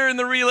leader in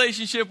the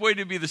relationship. Way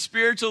to be the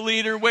spiritual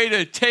leader. Way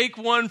to take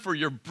one for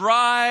your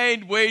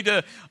bride. Way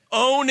to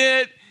own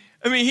it.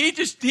 He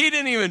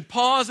didn't even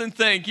pause and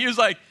think. He was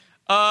like,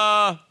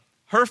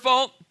 her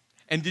fault.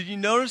 And did you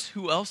notice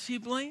who else he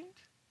blamed?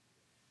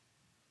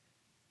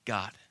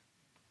 God.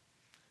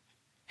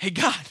 hey,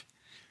 God,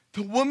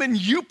 the woman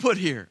you put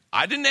here,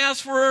 I didn't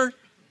ask for her.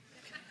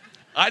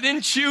 I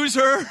didn't choose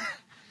her.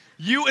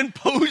 You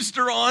imposed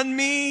her on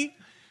me.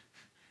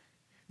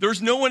 There's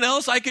no one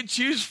else I could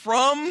choose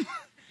from.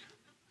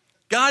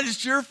 God,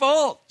 it's your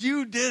fault.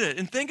 You did it.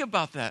 And think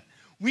about that.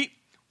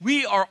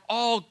 We are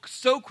all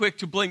so quick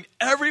to blame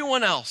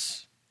everyone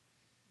else,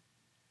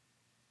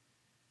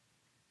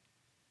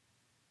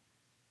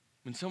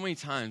 when so many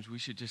times we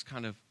should just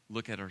kind of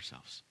look at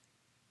ourselves.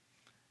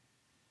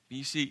 But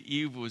you see,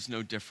 Eve was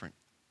no different.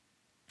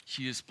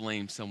 She just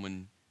blamed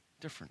someone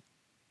different.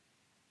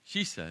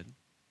 She said,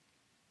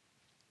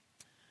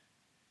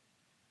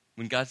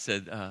 when God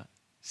said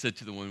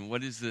to the woman,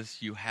 what is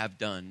this you have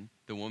done?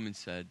 The woman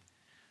said,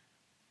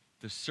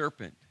 the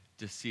serpent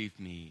deceived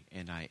me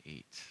and I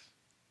ate.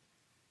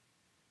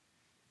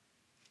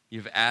 You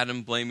have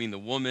Adam blaming the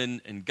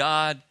woman and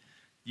God.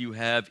 You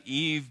have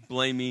Eve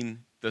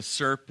blaming the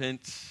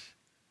serpent.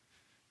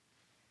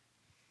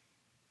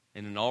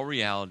 And in all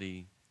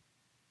reality,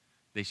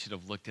 they should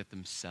have looked at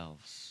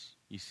themselves.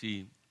 You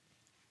see,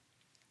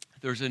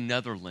 there's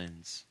another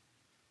lens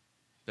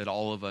that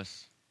all of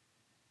us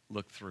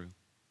look through,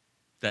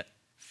 that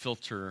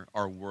filter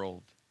our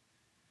world.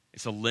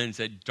 It's a lens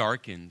that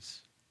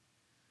darkens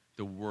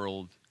the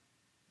world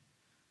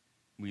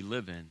we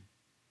live in.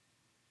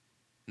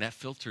 And that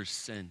filters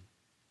sin.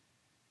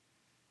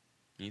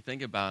 And you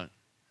think about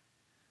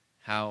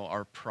how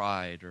our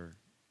pride or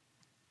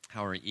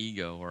how our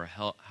ego or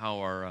how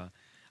our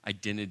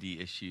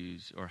identity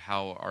issues or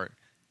how our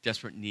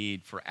desperate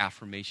need for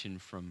affirmation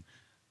from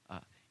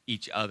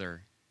each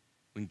other,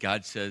 when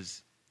God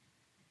says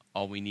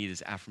all we need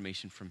is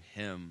affirmation from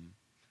Him,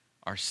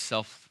 our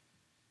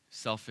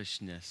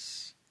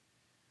selfishness.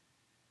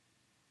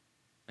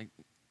 Like,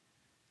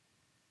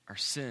 our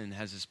sin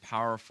has this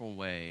powerful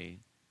way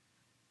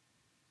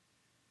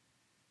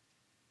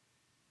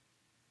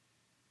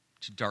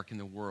to darken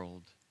the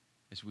world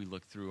as we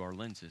look through our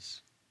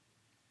lenses.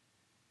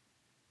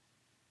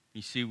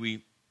 You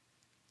see,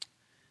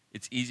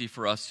 it's easy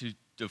for us to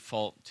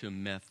default to a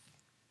myth.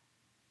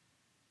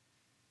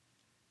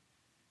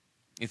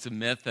 It's a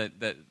myth that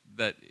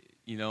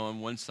on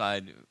one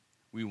side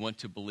we want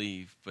to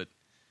believe, but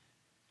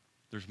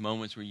there's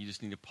moments where you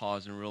just need to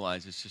pause and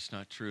realize it's just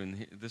not true.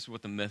 And this is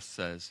what the myth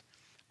says: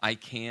 I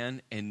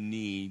can and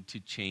need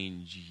to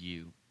change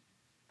you.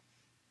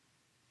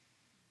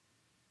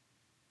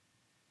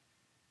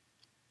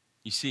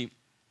 You see,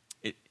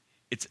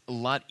 it's a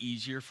lot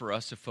easier for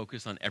us to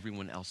focus on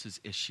everyone else's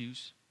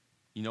issues.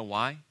 You know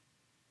why?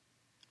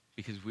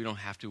 Because we don't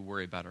have to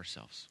worry about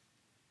ourselves.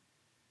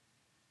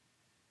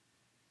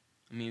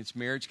 I mean, it's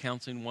marriage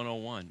counseling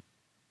 101.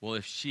 Well,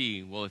 if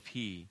she, well, if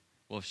he,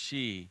 well, if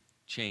she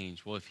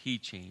changed, well, if he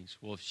changed,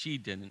 well, if she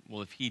didn't,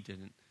 well, if he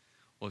didn't,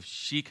 well, if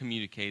she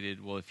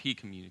communicated, well, if he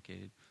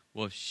communicated,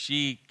 well, if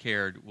she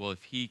cared, well,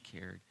 if he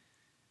cared,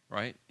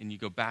 right? And you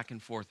go back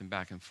and forth, and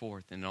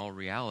in all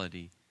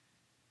reality,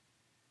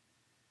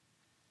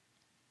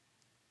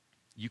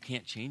 you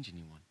can't change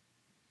anyone.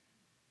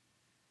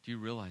 Do you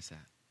realize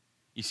that?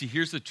 You see,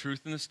 here's the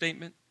truth in the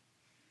statement.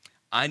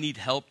 I need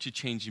help to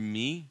change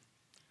me,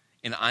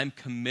 and I'm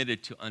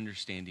committed to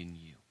understanding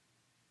you.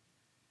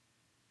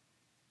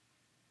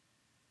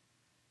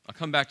 I'll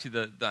come back to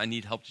the I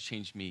need help to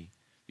change me.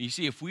 But you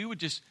see, if we would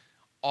just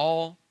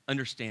all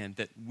understand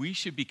that we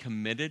should be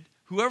committed,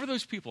 whoever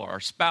those people are, our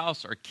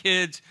spouse, our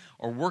kids,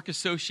 our work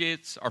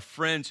associates, our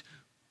friends,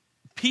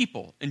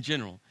 people in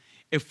general,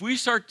 if we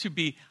start to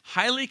be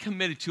highly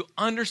committed to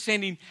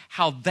understanding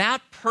how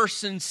that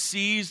person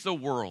sees the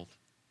world,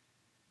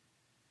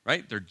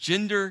 right? Their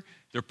gender,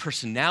 their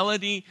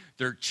personality,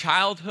 their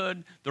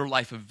childhood, their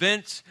life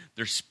events,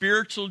 their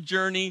spiritual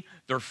journey,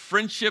 their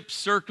friendship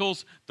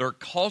circles, their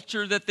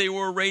culture that they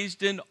were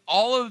raised in,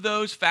 all of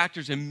those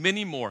factors and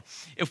many more.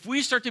 If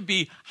we start to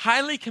be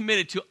highly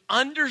committed to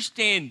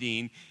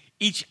understanding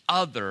each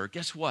other,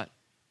 guess what?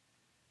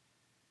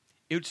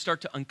 It would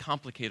start to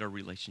uncomplicate our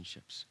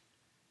relationships.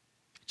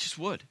 It just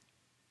would.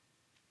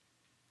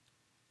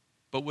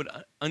 But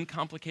what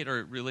uncomplicate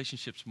our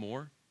relationships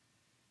more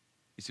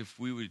is if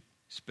we would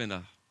spend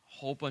a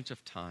whole bunch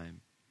of time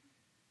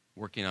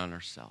working on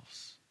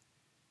ourselves.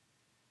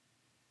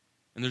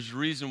 And there's a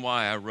reason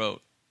why I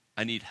wrote,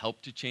 I need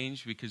help to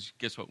change, because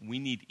guess what? We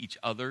need each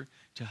other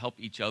to help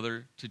each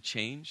other to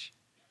change.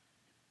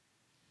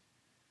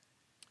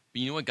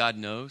 But you know what God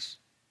knows?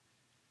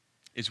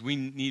 Is we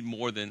need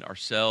more than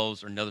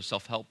ourselves or another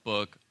self-help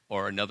book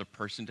or another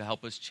person to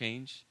help us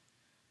change.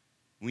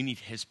 We need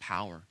His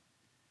power.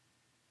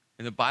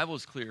 And the Bible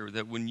is clear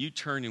that when you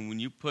turn and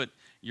when you put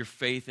your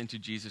faith into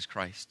Jesus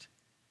Christ,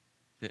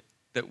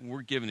 that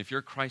we're given, if you're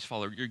a Christ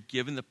follower, you're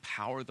given the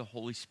power of the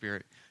Holy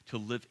Spirit to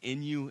live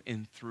in you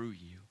and through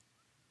you.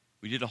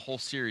 We did a whole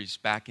series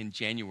back in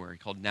January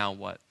called Now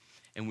What?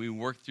 And we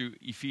worked through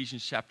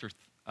Ephesians chapter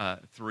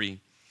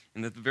 3.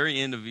 And at the very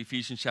end of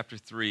Ephesians chapter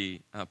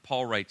 3,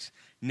 Paul writes,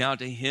 now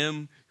to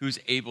Him who's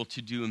able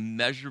to do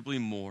immeasurably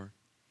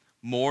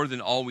more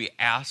than all we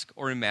ask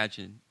or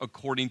imagine,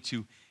 according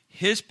to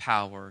His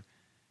power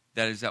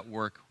that is at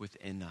work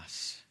within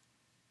us.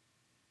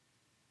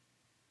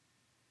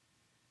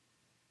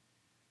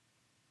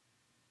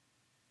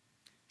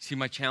 See,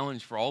 my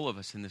challenge for all of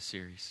us in this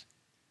series,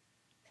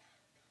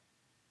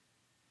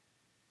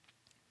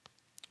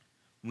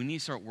 we need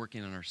to start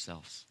working on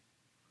ourselves.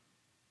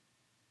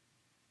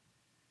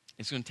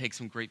 It's going to take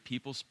some great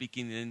people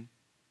speaking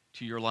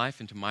into your life,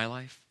 into my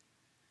life,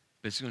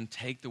 but it's going to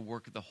take the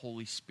work of the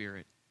Holy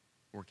Spirit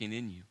working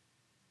in you.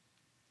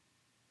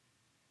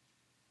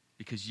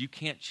 Because you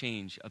can't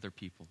change other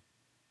people.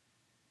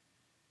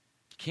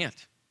 You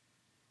can't.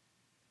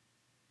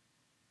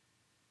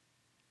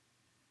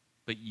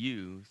 But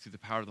you, through the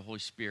power of the Holy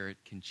Spirit,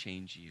 can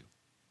change you.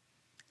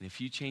 And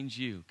if you change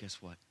you, guess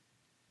what?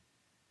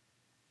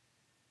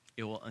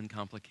 It will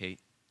uncomplicate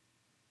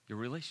your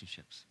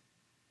relationships,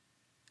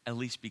 at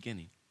least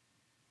beginning.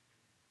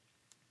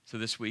 So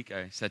this week,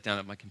 I sat down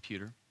at my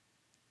computer,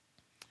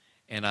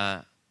 and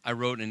I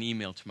wrote an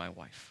email to my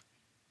wife.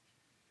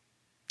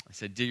 I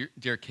said,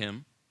 Dear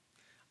Kim,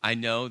 I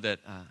know that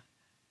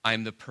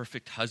I'm the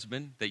perfect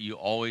husband that you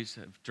always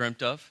have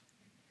dreamt of.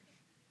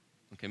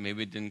 Okay,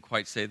 maybe I didn't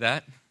quite say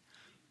that.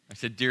 I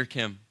said, Dear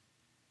Kim,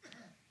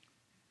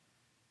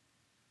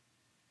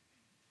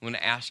 I'm going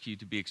to ask you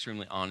to be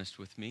extremely honest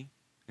with me.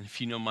 And if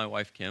you know my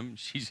wife Kim,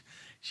 she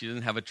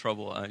doesn't have a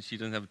trouble. She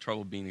doesn't have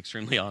trouble being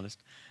extremely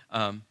honest.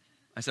 I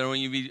said, I want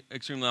you to be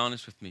extremely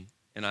honest with me,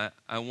 and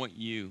I want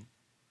you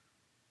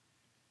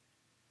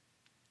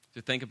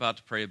to think about,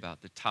 to pray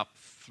about the top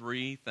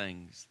 3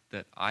 things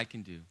that I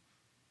can do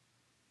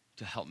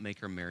to help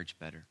make our marriage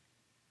better.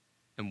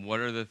 And what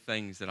are the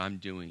things that I'm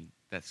doing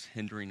that's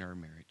hindering our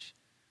marriage?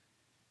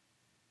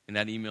 In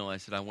that email, I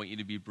said, I want you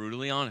to be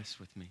brutally honest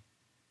with me.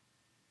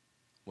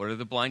 What are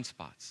the blind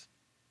spots?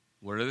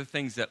 What are the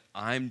things that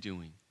I'm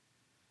doing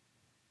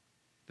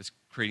that's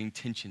creating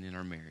tension in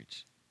our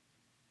marriage?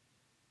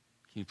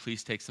 Can you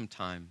please take some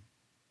time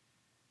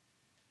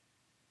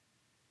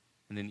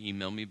and then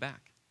email me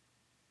back?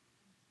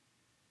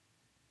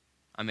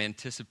 I'm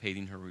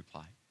anticipating her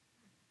reply.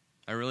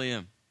 I really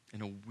am,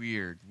 in a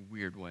weird,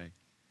 weird way.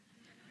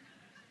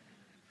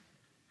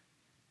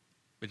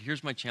 But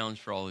here's my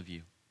challenge for all of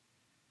you.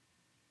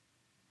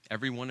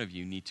 Every one of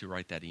you need to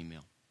write that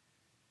email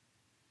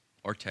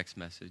or text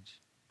message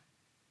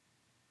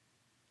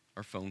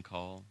or phone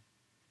call.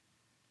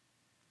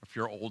 Or if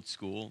you're old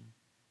school,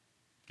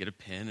 get a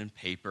pen and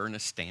paper and a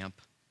stamp.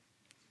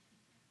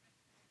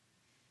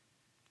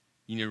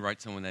 You need to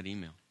write someone that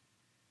email.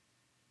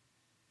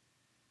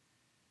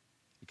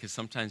 Because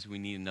sometimes we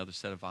need another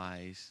set of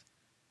eyes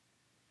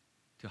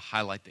to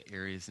highlight the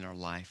areas in our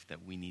life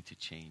that we need to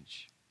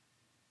change.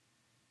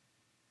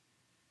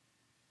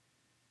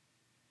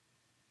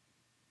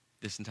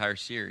 This entire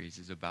series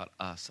is about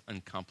us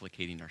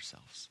uncomplicating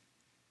ourselves.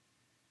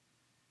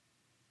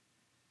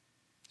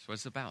 That's what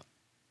it's about.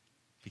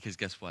 Because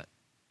guess what?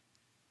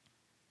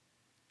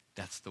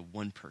 That's the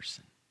one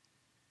person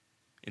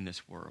in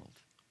this world.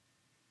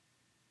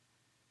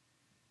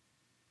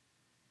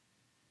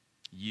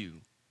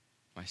 You,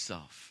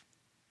 myself,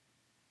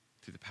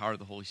 through the power of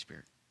the Holy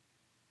Spirit,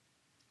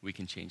 we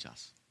can change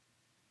us.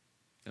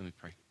 Let me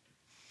pray.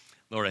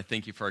 Lord, I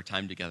thank you for our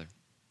time together.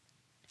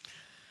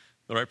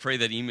 Lord, I pray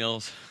that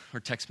emails or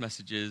text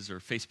messages or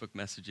Facebook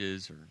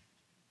messages or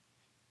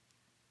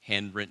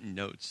handwritten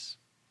notes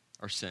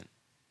are sent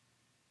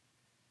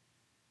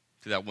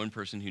to that one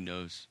person who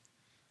knows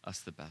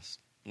us the best.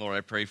 Lord,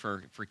 I pray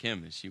for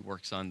Kim as she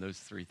works on those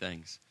 3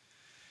 things.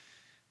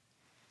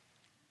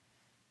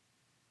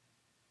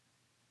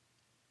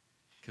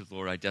 Because,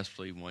 Lord, I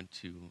desperately want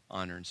to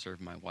honor and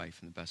serve my wife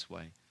in the best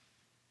way.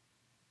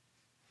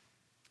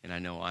 And I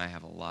know I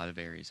have a lot of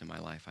areas in my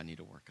life I need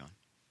to work on.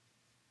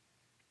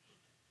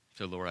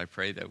 So, Lord, I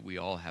pray that we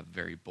all have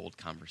very bold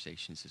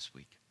conversations this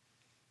week.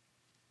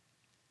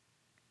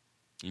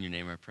 In your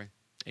name I pray.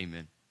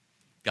 Amen.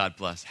 God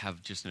bless.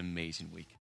 Have just an amazing week.